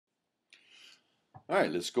All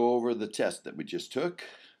right, let's go over the test that we just took.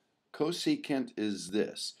 Cosecant is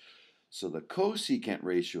this. So the cosecant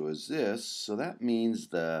ratio is this. So that means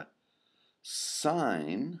the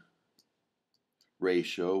sine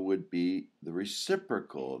ratio would be the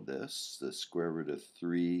reciprocal of this, the square root of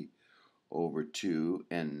 3 over 2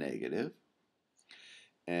 and negative.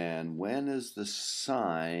 And when is the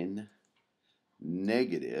sine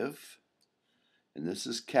negative? And this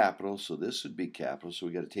is capital, so this would be capital. So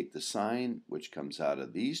we got to take the sine, which comes out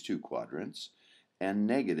of these two quadrants, and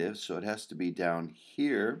negative, so it has to be down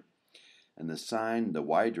here. And the sine, the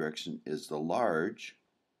y direction, is the large.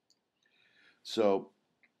 So,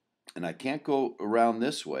 and I can't go around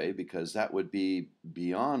this way because that would be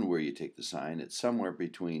beyond where you take the sine. It's somewhere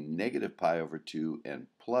between negative pi over 2 and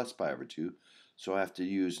plus pi over 2. So I have to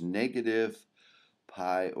use negative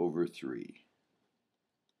pi over 3.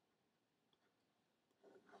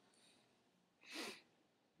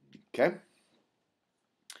 Okay?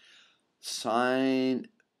 Sine,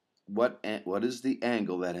 what is the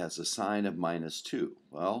angle that has a sine of minus 2?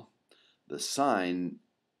 Well, the sine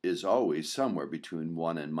is always somewhere between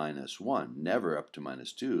 1 and minus 1, never up to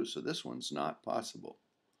minus 2, so this one's not possible.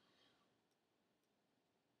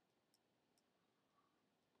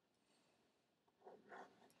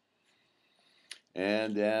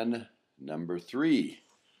 And then number 3.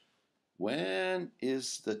 When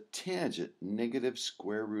is the tangent negative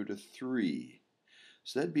square root of 3?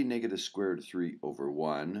 So that'd be negative square root of 3 over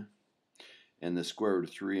 1. And the square root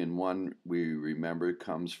of 3 and 1, we remember,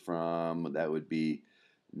 comes from, that would be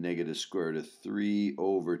negative square root of 3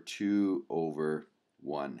 over 2 over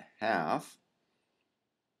 1/2.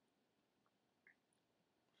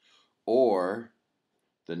 Or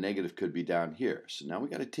the negative could be down here. So now we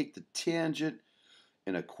got to take the tangent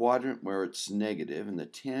in a quadrant where it's negative, and the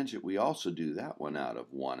tangent, we also do that one out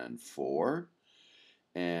of 1 and 4.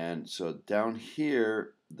 And so down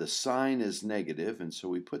here, the sine is negative, and so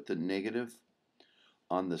we put the negative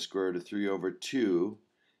on the square root of 3 over 2,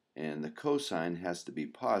 and the cosine has to be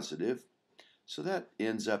positive. So that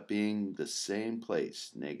ends up being the same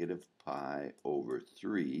place, negative pi over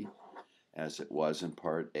 3, as it was in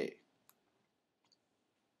part A.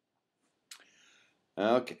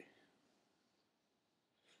 Okay.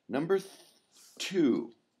 Number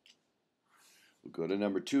 2. We'll go to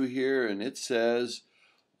number 2 here, and it says,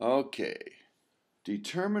 okay,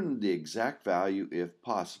 determine the exact value if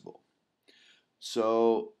possible.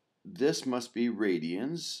 So this must be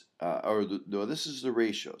radians, no, this is the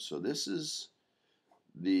ratio. So this is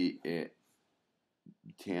the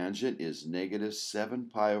tangent is negative 7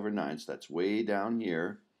 pi over 9, so that's way down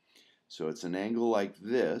here. So it's an angle like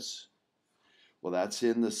this. Well, that's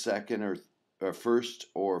in the second or first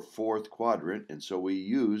or fourth quadrant, and so we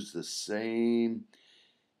use the same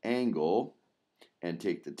angle and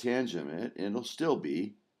take the tangent of it, and it'll still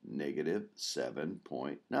be negative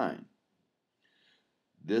 7.9.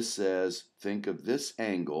 This says, think of this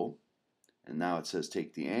angle, and now it says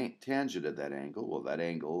take the tangent of that angle. Well, that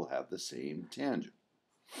angle will have the same tangent.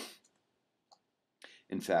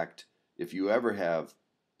 In fact, if you ever have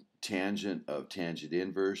tangent of tangent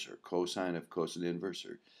inverse or cosine of cosine inverse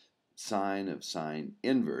or sine of sine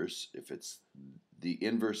inverse, if it's the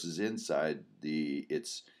inverse is inside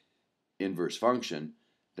its inverse function,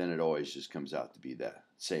 then it always just comes out to be the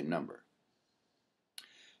same number.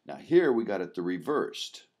 Now here we got it the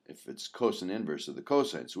reversed, if it's cosine inverse of the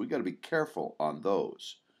cosine, so we got to be careful on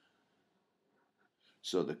those.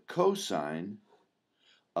 So the cosine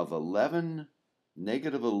of 11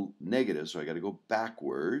 negative, so I got to go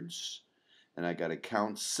backwards, and I got to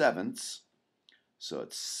count sevenths. So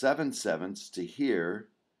it's 7 sevenths to here,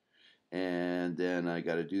 and then I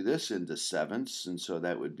got to do this into sevenths, and so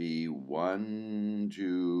that would be 1,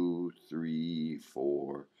 2, 3,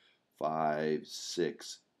 4, 5,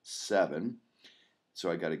 6, 7.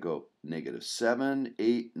 So I got to go negative 7,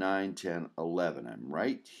 8, 9, 10, 11. I'm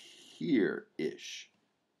right here-ish.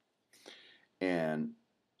 And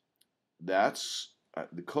that's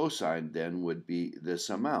the cosine then would be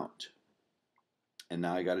this amount. And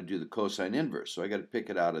now I got to do the cosine inverse. So I got to pick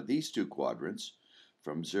it out of these two quadrants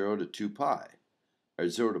from 0 to 2 pi, or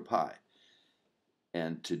 0 to pi.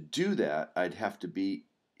 And to do that, I'd have to be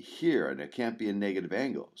here, and it can't be a negative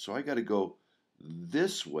angle. So I got to go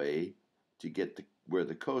this way to get where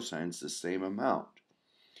the cosine's the same amount.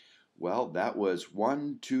 Well, that was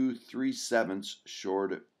 1, 2, 3 sevenths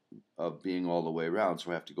short of being all the way around,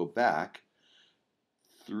 so I have to go back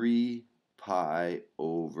 3 pi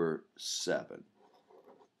over 7.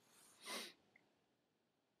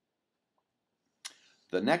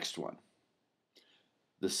 The next one,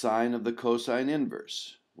 the sine of the cosine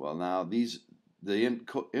inverse. Well, now these the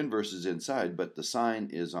inverse is inside, but the sign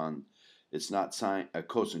is on, it's not sine,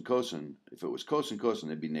 cosine cosine. If it was cosine cosine,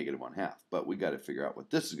 it'd be negative 1/2. But we got to figure out what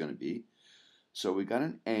this is going to be. So we got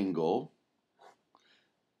an angle,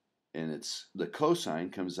 and it's the cosine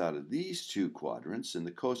comes out of these two quadrants, and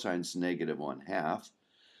the cosine's negative 1/2.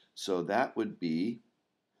 So that would be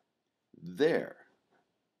there,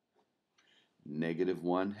 negative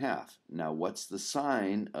 1/2. Now what's the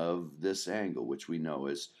sine of this angle, which we know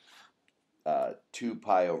is 2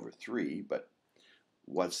 pi over 3, but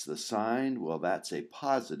what's the sine? Well, that's a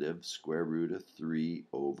positive square root of 3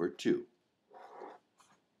 over 2.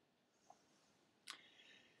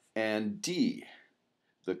 And D,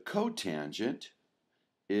 the cotangent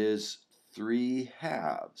is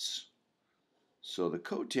 3/2. So the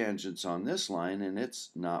cotangent's on this line, and it's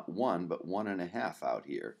not 1, but 1.5 out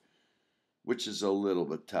here, which is a little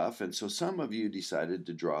bit tough. And so some of you decided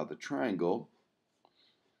to draw the triangle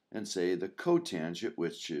and say the cotangent,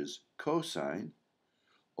 which is cosine,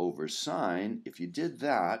 over sine. If you did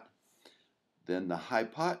that, then the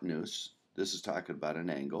hypotenuse, this is talking about an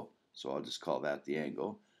angle, so I'll just call that the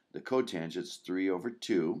angle. The cotangent's 3 over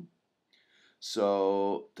 2.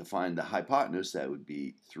 So to find the hypotenuse, that would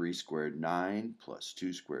be 3 squared 9 plus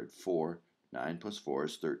 2 squared 4. 9 plus 4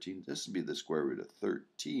 is 13. This would be the square root of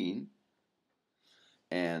 13.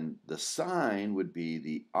 And the sine would be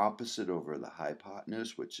the opposite over the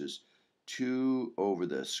hypotenuse, which is 2 over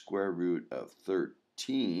the square root of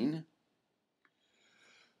 13.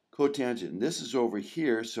 Cotangent, and this is over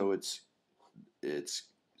here, so it's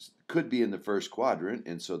could be in the first quadrant,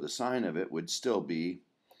 and so the sine of it would still be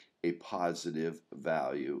a positive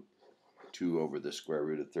value, 2 over the square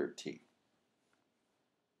root of 13.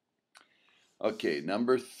 Okay,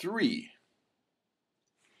 number 3.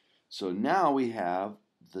 So now we have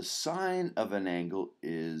the sine of an angle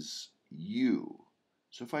is u.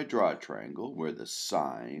 So if I draw a triangle where the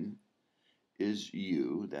sine is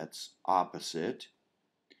u, that's opposite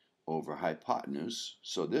over hypotenuse.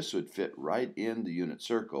 So this would fit right in the unit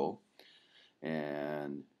circle,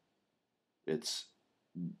 and it's,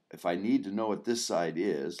 if I need to know what this side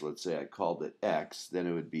is, let's say I called it x, then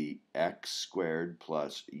it would be x squared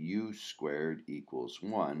plus u squared equals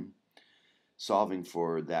 1. Solving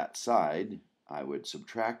for that side, I would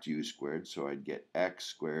subtract u squared, so I'd get x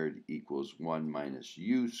squared equals 1 minus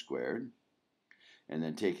u squared. And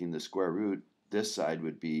then taking the square root, this side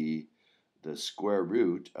would be the square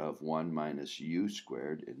root of 1 minus u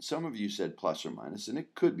squared. And some of you said plus or minus, and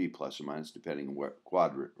it could be plus or minus depending on what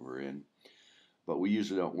quadrant we're in. But we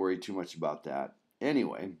usually don't worry too much about that.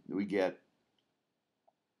 Anyway, we get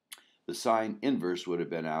the sine inverse would have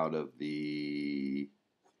been out of the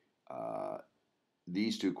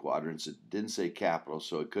these two quadrants. It didn't say capital,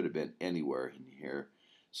 so it could have been anywhere in here.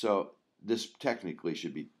 So this technically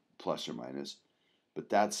should be plus or minus, but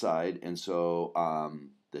that side, and so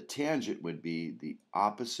the tangent would be the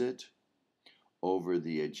opposite over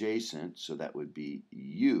the adjacent, so that would be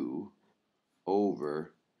u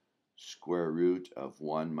over square root of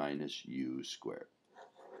 1 minus u squared.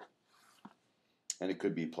 And it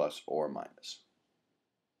could be plus or minus.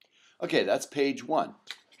 Okay, that's page 1.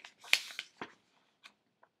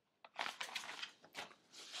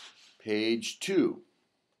 Page 2.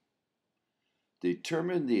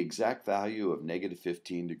 Determine the exact value of negative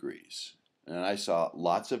 15 degrees. And I saw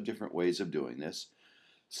lots of different ways of doing this.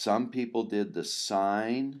 Some people did the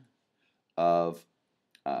sine of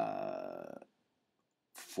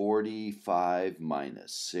 45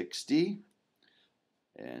 minus 60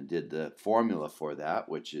 and did the formula for that,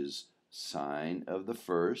 which is sine of the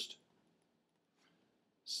first,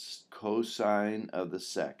 cosine of the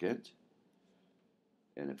second,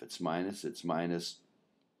 and if it's minus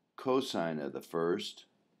cosine of the first,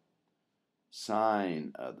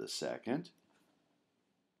 sine of the second.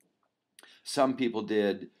 Some people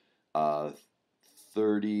did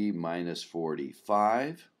 30 minus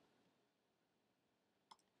 45.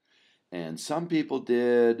 And some people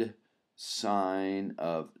did sine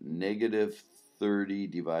of negative 30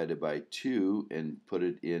 divided by 2 and put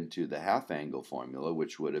it into the half angle formula,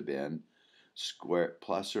 which would have been square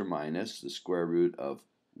plus or minus the square root of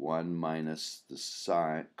 1 minus the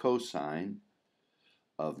sine, cosine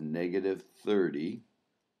of negative 30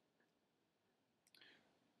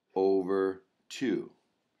 over 2.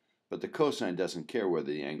 But the cosine doesn't care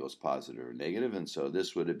whether the angle is positive or negative, and so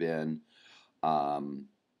this would have been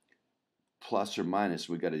plus or minus.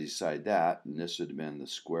 We got to decide that, and this would have been the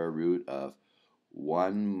square root of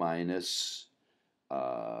 1 minus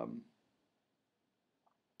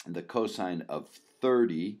the cosine of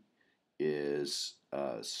 30 is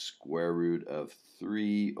square root of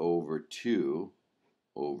 3 over 2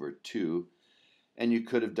 over 2, And you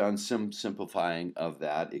could have done some simplifying of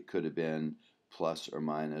that. It could have been plus or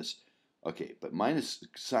minus. Okay, but minus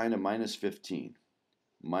sine of minus 15.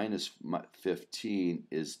 Minus 15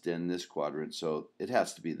 is in this quadrant, so it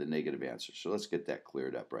has to be the negative answer. So let's get that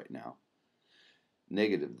cleared up right now.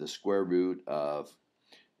 Negative, the square root of,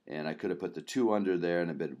 and I could have put the 2 under there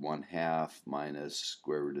and a bit 1/2 minus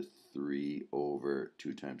square root of 3 over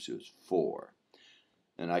 2 times 2 is 4.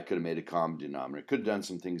 And I could have made a common denominator. Could have done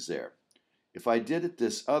some things there. If I did it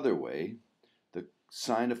this other way, the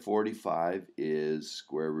sine of 45 is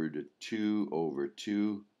square root of 2 over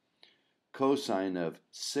 2. Cosine of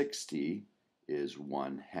 60 is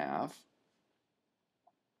 1/2.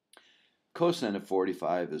 Cosine of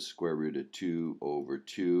 45 is square root of 2 over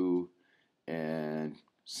 2. And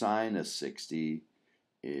sine of 60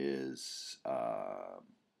 is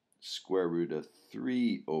square root of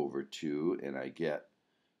 3 over 2. And I get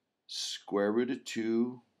square root of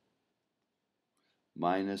 2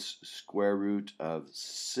 minus square root of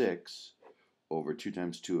 6 over 2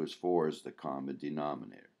 times 2 is 4 is the common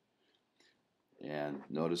denominator. And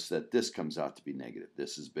notice that this comes out to be negative.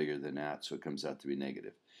 This is bigger than that, so it comes out to be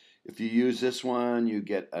negative. If you use this one, you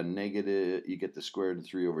get a negative, you get the square root of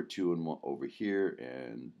 3 over 2 and 1 over here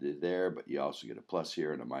and there, but you also get a plus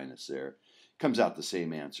here and a minus there. It comes out the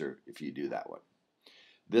same answer if you do that one.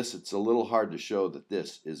 This, it's a little hard to show that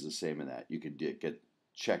this is the same in that. You can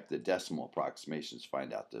check the decimal approximations,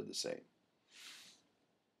 find out they're the same.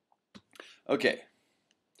 Okay,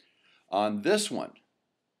 on this one,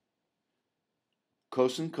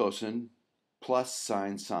 cosine plus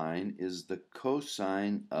sine is the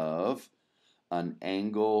cosine of an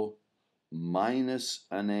angle minus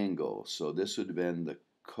an angle. So this would have been the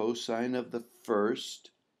cosine of the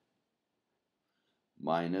first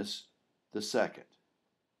minus the second,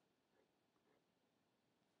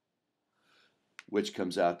 which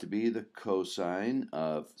comes out to be the cosine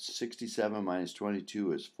of 67 minus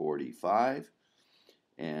 22 is 45.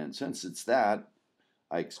 And since it's that,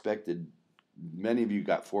 I expected many of you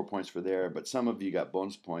got 4 points for there, but some of you got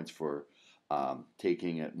bonus points for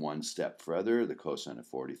taking it one step further. The cosine of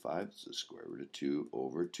 45 is the square root of 2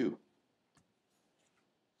 over 2.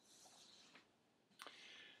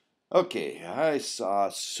 Okay, I saw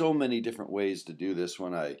so many different ways to do this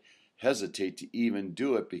one. I hesitate to even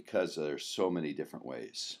do it because there's so many different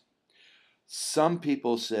ways. Some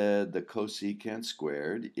people said the cosecant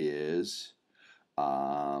squared is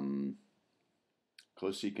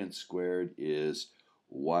cosecant squared is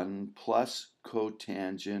 1 plus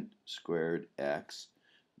cotangent squared x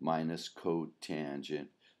minus cotangent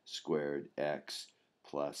squared x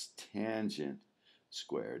plus tangent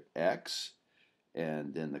squared x.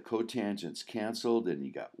 And then the cotangents canceled, and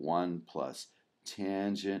you got 1 plus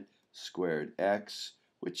tangent squared x,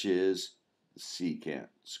 which is secant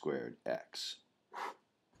squared x.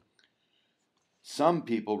 Some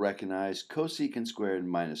people recognize cosecant squared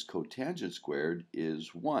minus cotangent squared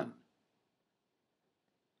is 1.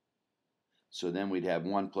 So then we'd have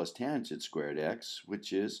 1 plus tangent squared x,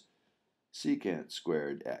 which is secant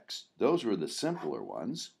squared x. Those were the simpler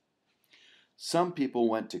ones. Some people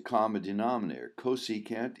went to common denominator.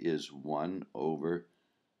 Cosecant is 1 over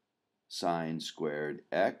sine squared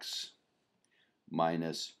x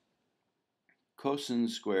minus cosine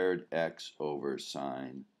squared x over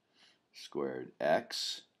sine squared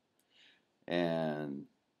x, and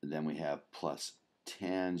then we have plus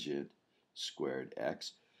tangent squared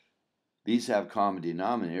x. These have common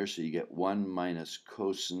denominator, so you get 1 minus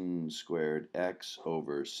cosine squared x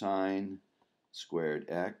over sine squared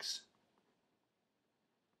x,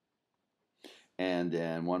 and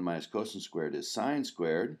then 1 minus cosine squared is sine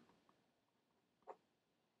squared.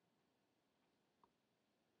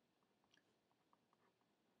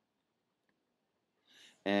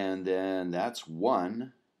 And then that's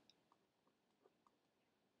 1.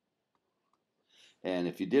 And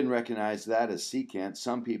if you didn't recognize that as secant,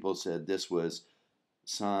 some people said this was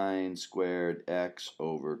sine squared x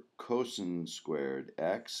over cosine squared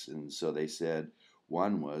x. And so they said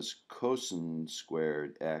 1 was cosine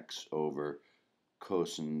squared x over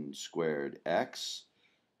cosine squared x.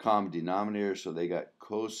 Common denominator, so they got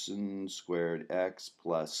cosine squared x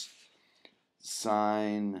plus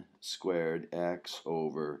sine squared x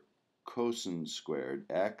over cosine squared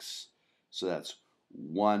x. So that's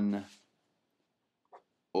 1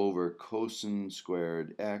 over cosine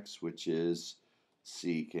squared x, which is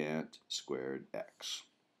secant squared x.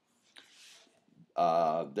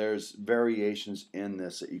 There's variations in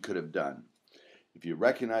this that you could have done. If you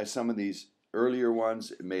recognize some of these earlier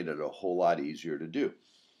ones, it made it a whole lot easier to do.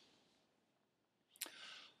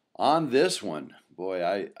 On this one,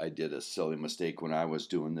 boy, I did a silly mistake when I was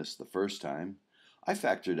doing this the first time. I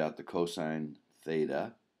factored out the cosine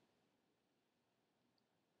theta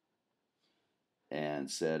and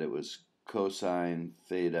said it was cosine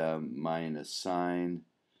theta minus sine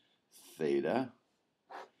theta.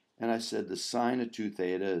 And I said the sine of 2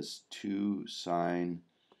 theta is 2 sine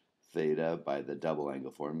theta by the double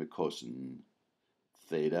angle formula, cosine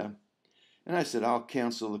theta. And I said I'll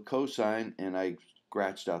cancel the cosine, and I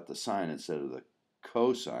scratched out the sine instead of the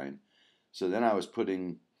cosine. So then I was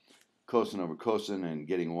putting cosine over cosine and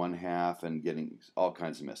getting 1/2 and getting all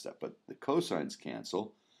kinds of messed up. But the cosines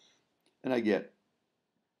cancel, and I get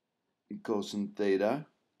cosine theta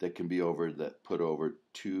that can be put over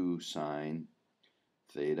 2 sine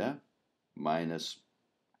theta minus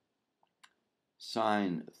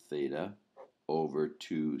sine theta over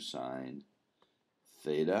 2 sine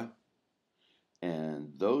theta,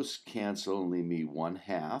 and those cancel and leave me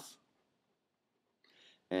 1/2,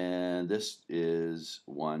 and this is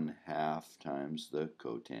 1/2 times the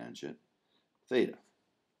cotangent theta.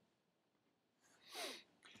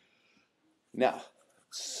 Now,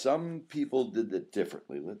 some people did it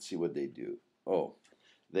differently. Let's see what they do. Oh,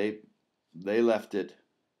 they left it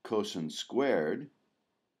cosine squared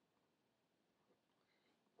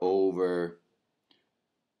over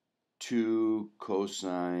 2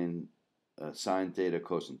 cosine sine theta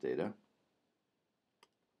cosine theta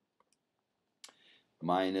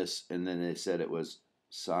minus, and then they said it was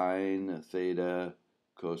sine theta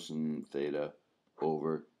cosine theta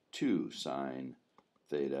over 2 sine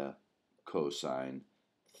theta cosine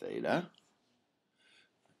theta.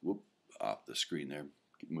 Whoop, off the screen there.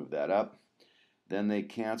 Move that up. Then they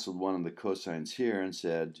canceled one of the cosines here and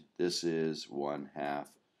said this is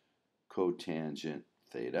 1/2 cotangent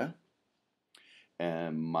theta,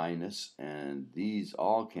 and minus, and these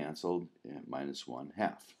all canceled, and minus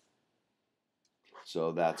 1/2.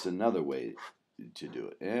 So that's another way to do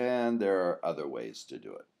it, and there are other ways to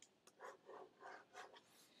do it.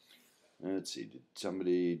 Let's see, did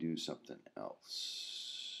somebody do something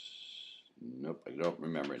else? Nope, I don't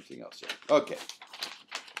remember anything else yet. Okay,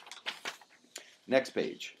 next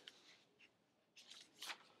page.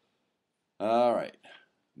 All right,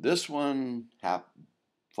 this one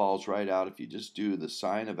falls right out if you just do the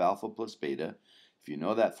sine of alpha plus beta. If you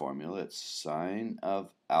know that formula, it's sine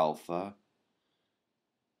of alpha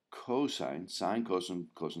cosine, sine cosine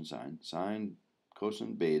cosine sine, sine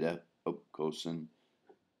cosine beta, cosine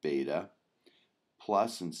beta,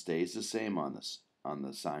 plus, and stays the same on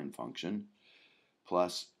the sine function,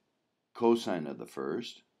 plus cosine of the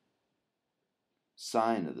first,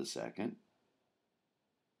 sine of the second,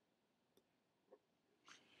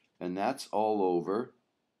 and that's all over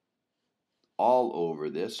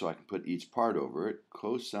this, so I can put each part over it.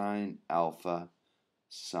 Cosine alpha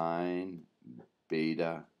sine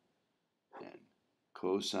beta, and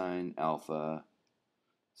cosine alpha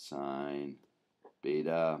sine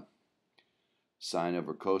beta. Sine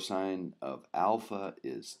over cosine of alpha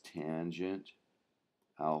is tangent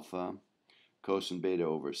alpha. Cosine beta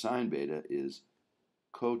over sine beta is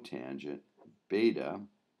cotangent beta,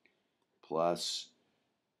 plus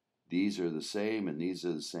these are the same and these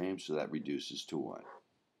are the same, so that reduces to 1.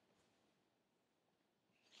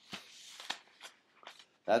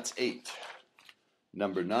 That's 8.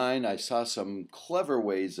 Number 9, I saw some clever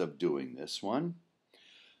ways of doing this one.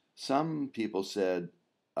 Some people said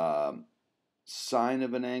sine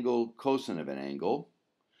of an angle, cosine of an angle.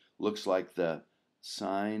 Looks like the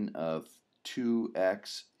sine of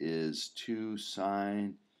 2x is 2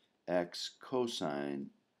 sine x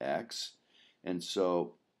cosine x. And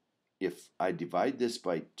so if I divide this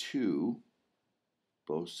by 2,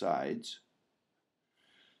 both sides,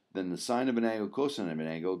 then the sine of an angle, cosine of an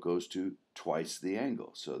angle goes to twice the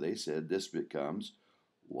angle. So they said this becomes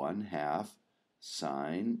 1/2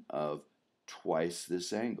 sine of twice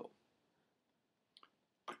this angle,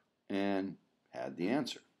 and had the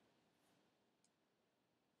answer.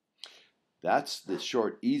 That's the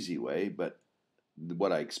short, easy way, but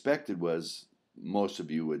what I expected was most of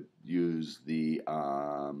you would use the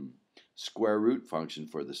square root function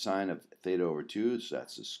for the sine of theta over 2, so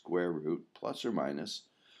that's the square root plus or minus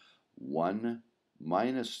 1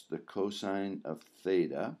 minus the cosine of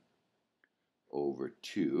theta over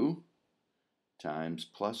 2 times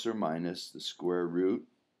plus or minus the square root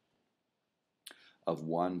of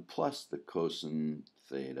 1 plus the cosine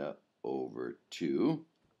theta over 2.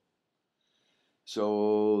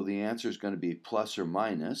 So the answer is going to be plus or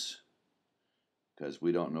minus, because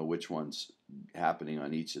we don't know which one's happening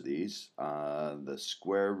on each of these. The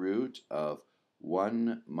square root of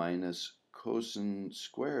 1 minus cosine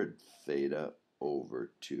squared theta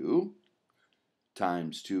over 2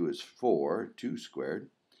 times 2 is 4, 2 squared,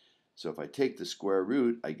 So if I take the square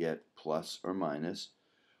root, I get plus or minus.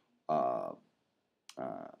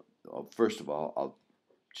 First of all, I'll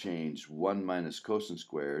change 1 minus cosine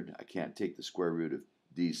squared. I can't take the square root of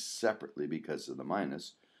these separately because of the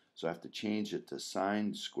minus. So I have to change it to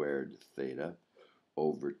sine squared theta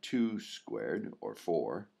over 2 squared, or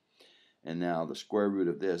 4. And now the square root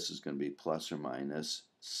of this is going to be plus or minus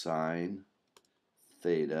sine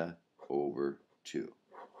theta over 2.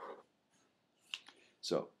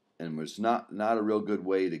 So, and there's not a real good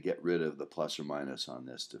way to get rid of the plus or minus on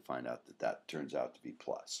this to find out that that turns out to be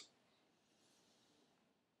plus.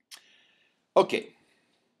 Okay,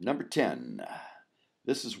 number 10.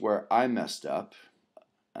 This is where I messed up.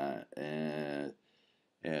 And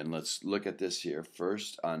let's look at this here.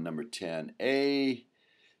 First, on number 10a,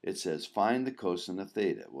 it says find the cosine of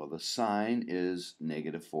theta. Well, the sine is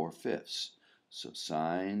negative 4/5. So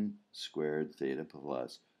sine squared theta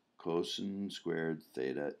plus cosine squared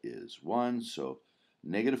theta is 1. So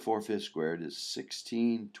negative 4/5 squared is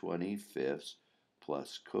 16/25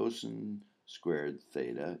 plus cosine squared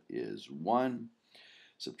theta is 1.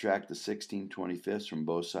 Subtract the 16/25 from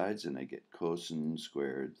both sides, and I get cosine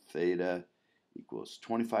squared theta equals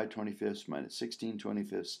 25/25 minus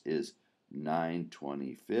 16/25 is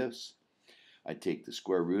 9/25. I take the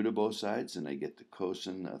square root of both sides, and I get the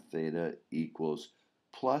cosine of theta equals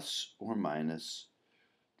plus or minus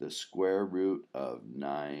the square root of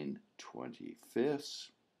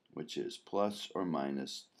 9/25, which is plus or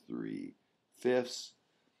minus 3/5.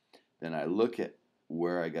 Then I look at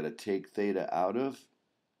where I got to take theta out of,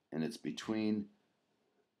 and it's between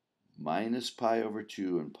minus pi over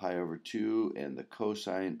 2 and pi over 2, and the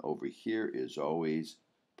cosine over here is always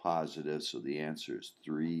positive, so the answer is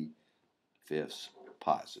 3/5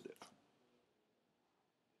 positive.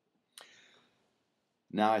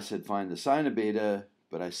 Now I said find the sine of beta,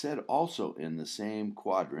 but I said also in the same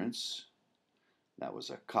quadrants. That was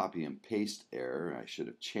a copy and paste error. I should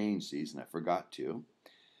have changed these, and I forgot to.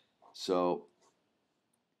 So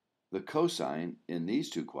the cosine in these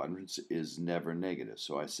two quadrants is never negative.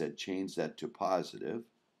 So I said change that to positive.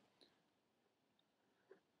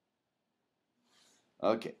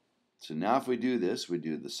 Okay, so now if we do this, we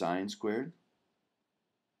do the sine squared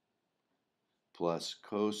plus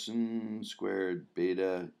cosine squared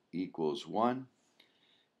beta equals 1.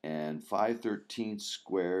 And 5/13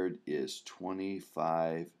 squared is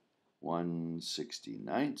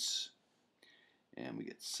 25/169. And we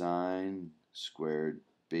get sine squared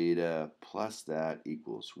beta plus that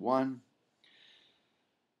equals 1.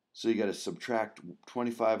 So you got to subtract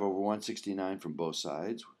 25 over 169 from both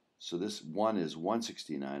sides. So this 1 is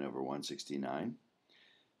 169 over 169.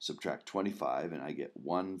 Subtract 25, and I get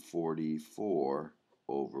 144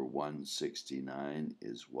 over 169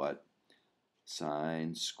 is what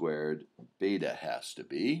sine squared beta has to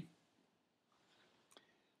be.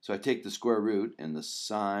 So I take the square root, and the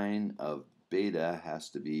sine of beta has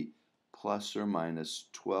to be plus or minus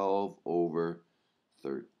 12 over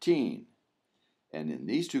 13. And in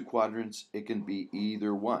these two quadrants, it can be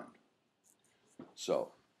either one.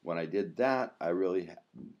 So when I did that, I really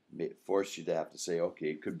forced you to have to say,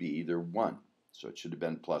 okay, it could be either one. So it should have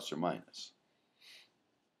been plus or minus.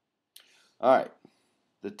 All right,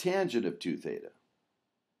 the tangent of 2 theta.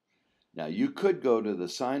 Now you could go to the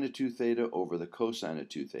sine of 2 theta over the cosine of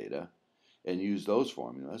 2 theta and use those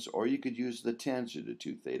formulas, or you could use the tangent of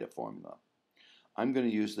 2 theta formula. I'm going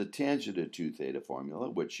to use the tangent of 2 theta formula,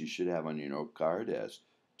 which you should have on your note card as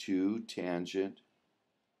 2 tangent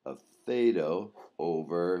of theta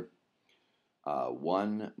over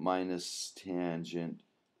 1 minus tangent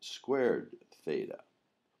squared theta.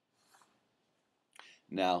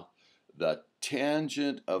 Now, the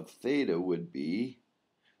tangent of theta would be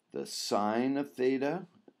the sine of theta.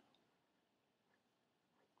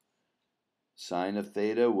 Sine of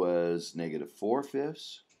theta was negative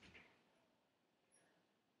 4/5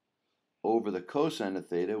 over the cosine of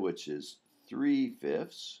theta, which is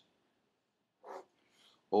 3/5,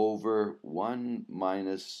 over 1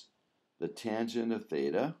 minus the tangent of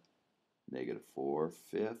theta, negative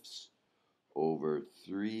 4/5 over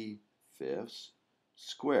 3/5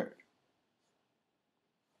 squared.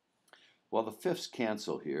 Well, the fifths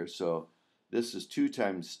cancel here, so this is 2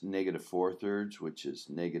 times negative 4/3, which is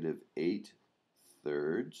negative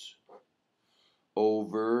 8/3,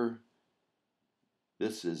 over,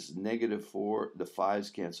 this is negative 4, the 5's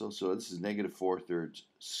cancel, so this is negative 4/3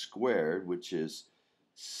 squared, which is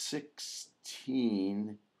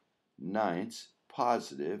 16/9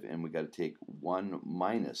 positive, and we got to take 1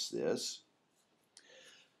 minus this.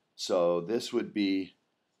 So this would be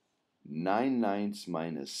 9/9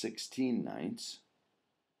 minus 16/9.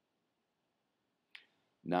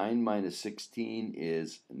 9 minus 16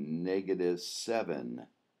 is negative 7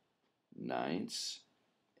 ninths,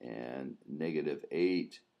 and negative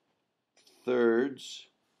 8 thirds.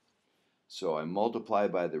 So I multiply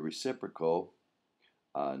by the reciprocal,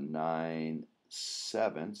 9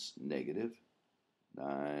 sevenths negative,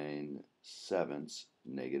 9 sevenths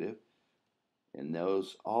negative, and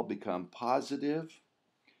those all become positive.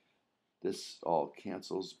 This all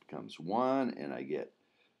cancels, becomes 1, and I get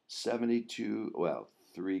 72, well,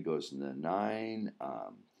 3 goes into 9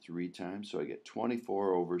 3 times, so I get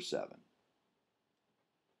 24 over 7.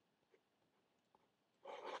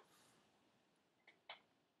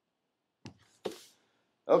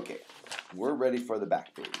 Okay, we're ready for the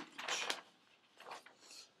back page.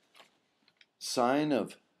 Sine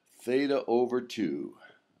of theta over 2.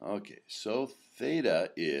 Okay, so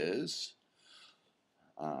theta is,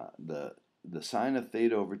 the sine of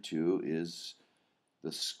theta over 2 is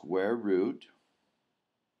the square root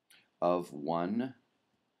of 1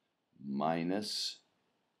 minus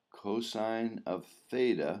cosine of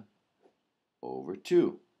theta over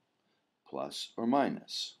 2, plus or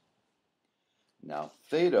minus. Now,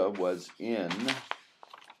 theta was in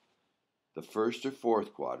the first or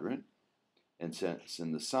fourth quadrant, and since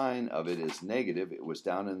the sign of it is negative, it was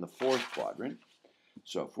down in the fourth quadrant.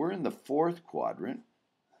 So if we're in the fourth quadrant,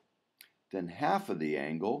 then half of the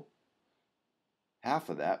angle, half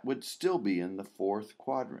of that would still be in the fourth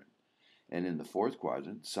quadrant. And in the fourth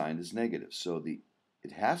quadrant, sine is negative. So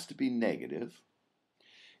it has to be negative.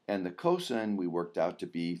 And the cosine we worked out to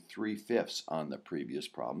be 3/5 on the previous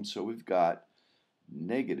problem. So we've got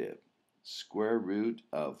negative square root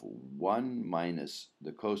of 1 minus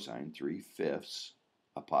the cosine, 3/5,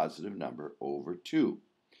 a positive number, over 2.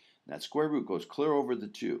 And that square root goes clear over the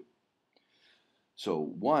 2. So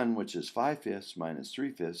 1, which is 5/5 minus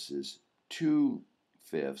 3/5, is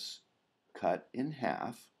 2/5 cut in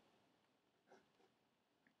half.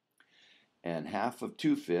 And half of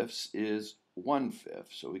 2/5 is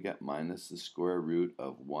 1/5. So we got minus the square root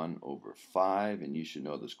of 1 over 5. And you should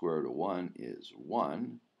know the square root of 1 is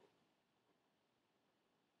 1.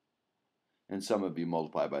 And some of you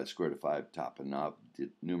multiply by the square root of 5, top and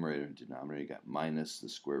numerator and denominator, you got minus the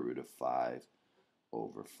square root of 5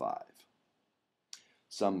 over 5.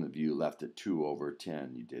 Some of you left it 2 over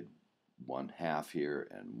 10. You did 1/2 here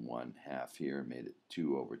and 1/2 here, made it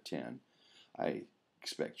 2 over 10. I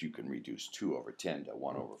expect you can reduce 2 over 10 to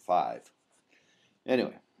 1 over 5.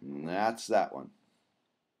 Anyway, that's that one.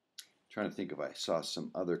 I'm trying to think if I saw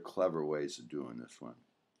some other clever ways of doing this one.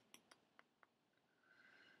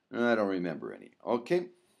 I don't remember any. Okay.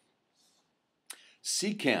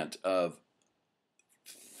 Secant of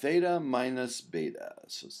theta minus beta.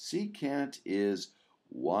 So secant is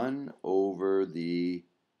 1 over the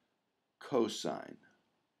cosine.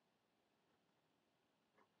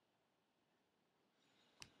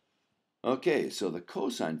 Okay, so the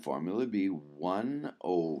cosine formula would be 1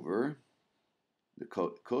 over, the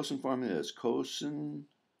cosine formula is cosine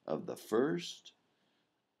of the first,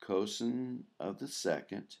 cosine of the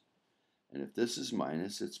second, and if this is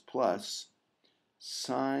minus, it's plus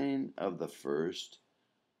sine of the first,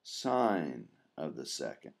 sine of the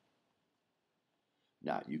second.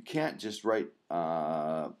 Now, you can't just write,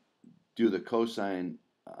 do the cosine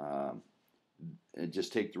and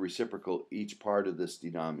just take the reciprocal each part of this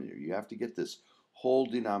denominator. You have to get this whole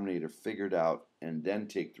denominator figured out and then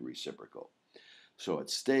take the reciprocal. So it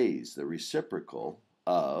stays the reciprocal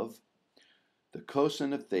of the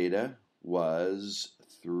cosine of theta was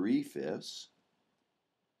 3/5.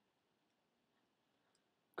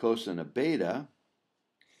 Cosine of beta,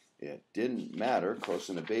 it didn't matter.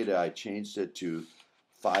 Cosine of beta, I changed it to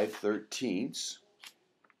 5/13,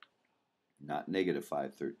 not negative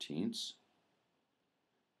 5/13.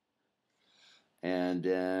 And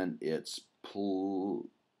then it's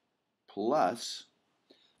plus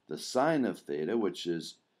the sine of theta, which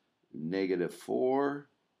is negative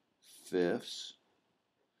 4/5,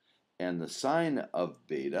 and the sine of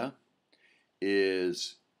beta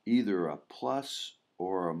is either a plus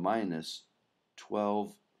or a minus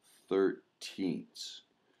 12/13.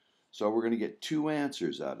 So we're going to get two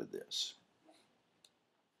answers out of this.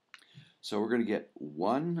 So we're going to get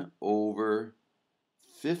 1 over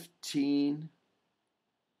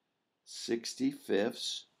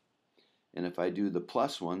 15/65, and if I do the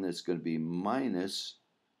plus one, that's going to be minus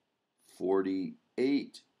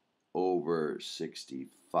 48 over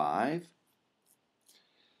 65,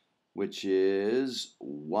 which is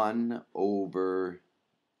 1 over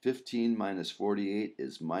 15 minus 48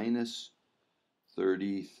 is minus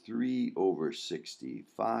 33 over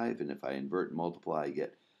 65, and if I invert and multiply, I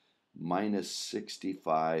get minus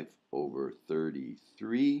 65 over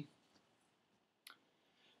 33.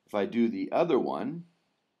 If I do the other one,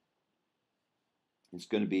 it's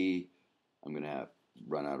going to be, I'm going to have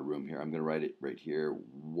run out of room here. I'm going to write it right here.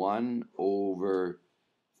 1 over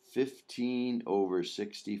 15 over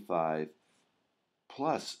 65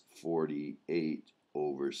 plus 48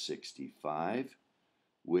 over 65,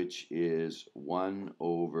 which is 1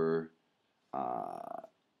 over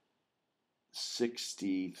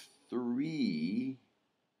 63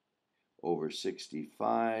 over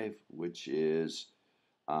 65, which is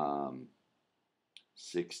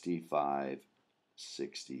 65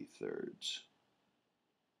 63rds.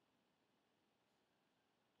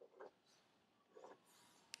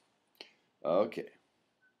 Okay.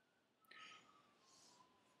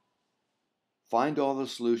 Find all the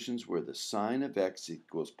solutions where the sine of x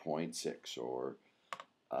equals 0.6 or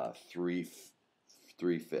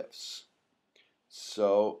 3/5.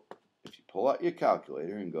 So if you pull out your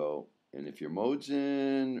calculator and go, and if your mode's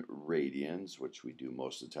in radians, which we do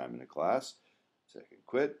most of the time in a class, second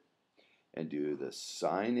quit, and do the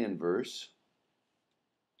sine inverse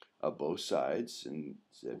of both sides, and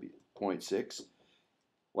so that'd be 0.6.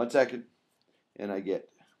 1 second, and I get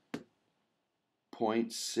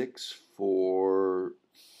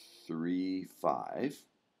 0.6435,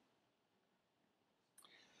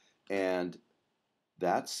 and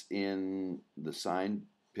that's in the sine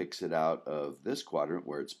picks it out of this quadrant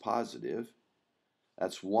where it's positive.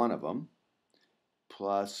 That's one of them,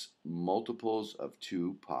 plus multiples of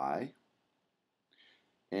 2 pi.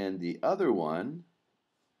 And the other one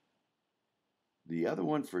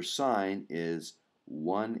for sine is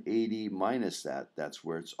 180 minus that. That's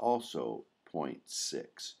where it's also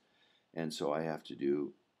 0.6. And so I have to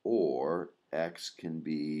do, or x can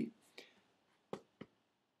be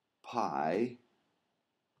pi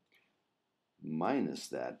minus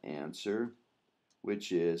that answer,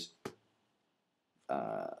 which is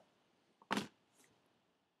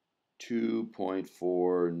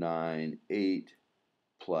 2.498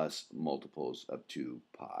 plus multiples of 2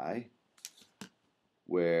 pi,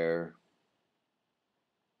 where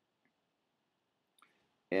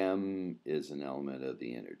m is an element of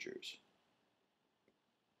the integers.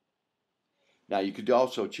 Now you could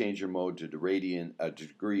also change your mode to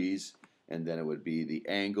degrees, and then it would be the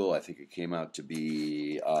angle. I think it came out to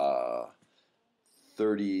be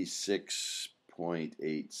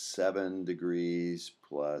 36.87 degrees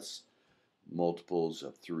plus multiples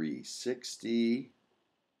of 360,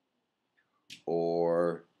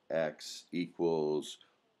 or x equals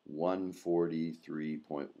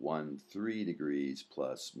 143.13 degrees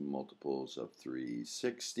plus multiples of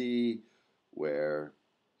 360, where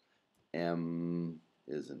m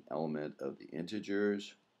is an element of the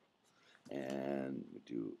integers, and we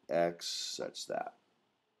do x such that.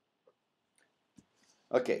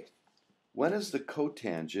 Okay, when is the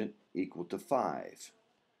cotangent equal to 5?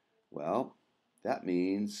 Well, that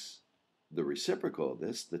means the reciprocal of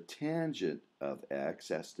this, the tangent of x,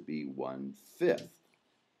 has to be 1/5.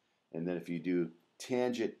 And then if you do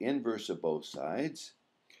tangent inverse of both sides,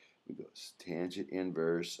 we go tangent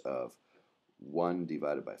inverse of 1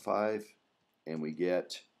 divided by 5, and we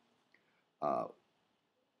get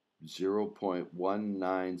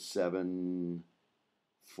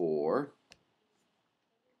 0.1974.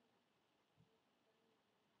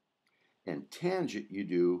 And tangent, you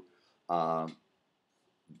do,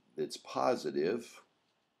 it's positive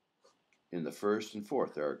in the first and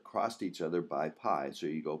fourth. They're crossed each other by pi, so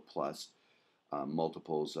you go plus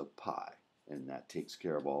multiples of pi, and that takes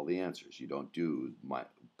care of all the answers. You don't do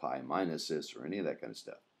pi minus this or any of that kind of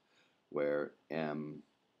stuff, where m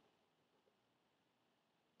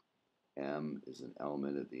is an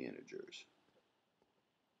element of the integers.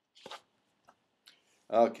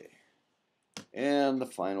 Okay, and the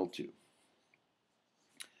final two.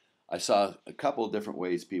 I saw a couple of different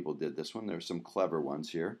ways people did this one. There's some clever ones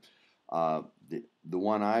here. The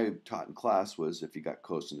one I taught in class was if you got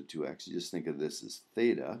cosine of 2x, you just think of this as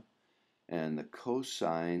theta, and the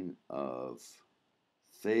cosine of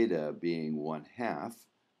theta being 1/2,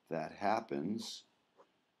 that happens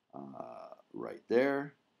right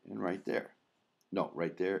there and right there. No,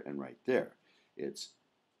 right there and right there. It's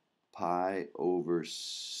pi over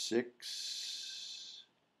 6.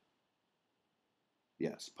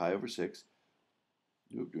 Yes, pi over 6.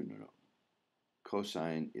 No.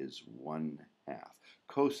 Cosine is 1/2.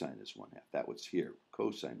 Cosine is 1/2. That was here.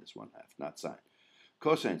 Cosine is 1/2, not sine.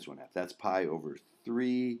 Cosine is 1/2. That's pi over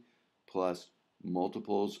 3 plus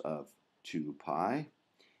multiples of 2 pi.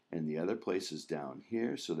 And the other place is down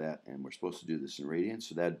here, so that, and we're supposed to do this in radians,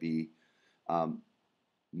 so that'd be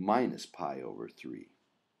minus pi over 3.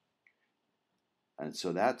 And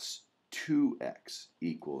so that's 2x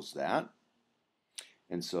equals that.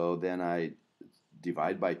 And so then I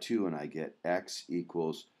divide by 2 and I get x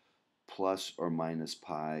equals plus or minus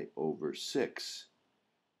pi over 6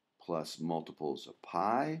 plus multiples of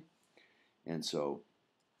pi. And so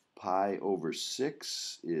pi over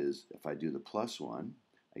 6 is, if I do the plus 1,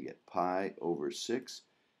 I get pi over 6,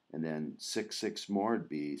 and then 6 more would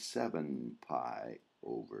be 7 pi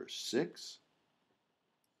over 6.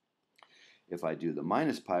 If I do the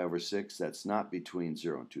minus pi over 6, that's not between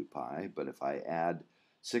 0 and 2 pi, but if I add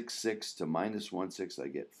 6 to minus 1 6, I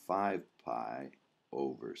get 5 pi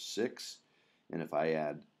over 6. And if I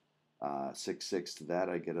add 6 to that,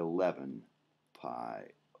 I get 11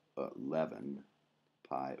 pi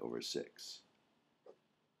over 6.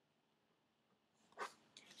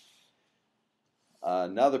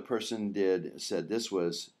 Another person said this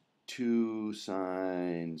was 2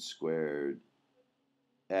 sine squared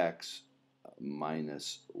x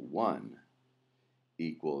minus 1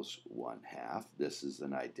 equals 1/2. This is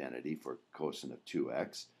an identity for cosine of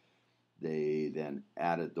 2x. They then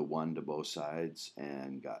added the 1 to both sides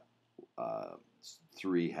and got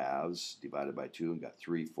 3/2 divided by 2 and got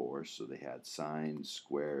 3/4. So they had sine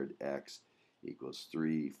squared x equals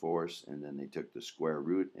 3/4, and then they took the square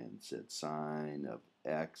root and said sine of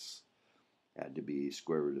x had to be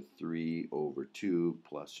square root of 3 over 2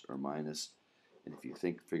 plus or minus. And if you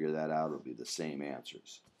figure that out, it'll be the same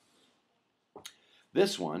answers.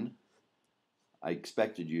 This one, I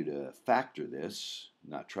expected you to factor this,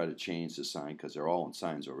 not try to change the sign because they're all in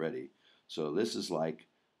signs already. So this is like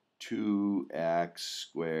 2x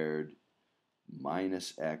squared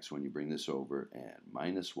minus x when you bring this over, and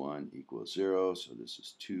minus 1 equals 0. So this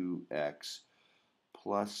is 2x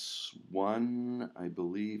plus 1, I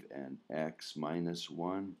believe, and x minus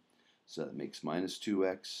 1. So that makes minus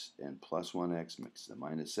 2x, and plus 1x makes the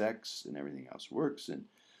minus x, and everything else works. And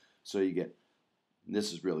so you get,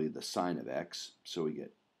 this is really the sine of x. So we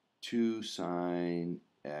get 2 sine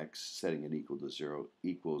x, setting it equal to 0,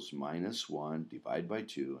 equals minus 1, divide by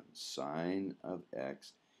 2, and sine of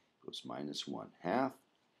x equals minus 1/2.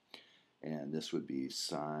 And this would be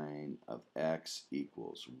sine of x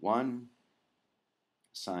equals 1.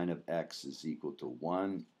 Sine of x is equal to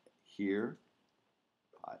 1 here,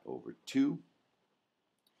 pi over 2.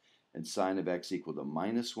 And sine of x equal to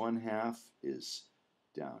minus 1/2 is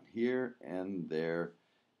down here and there.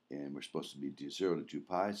 And we're supposed to be 0 to 2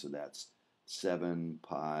 pi, so that's 7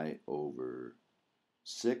 pi over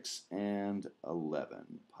 6 and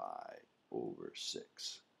 11 pi over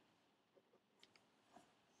 6.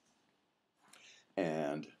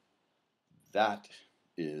 And that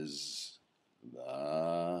is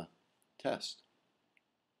the test.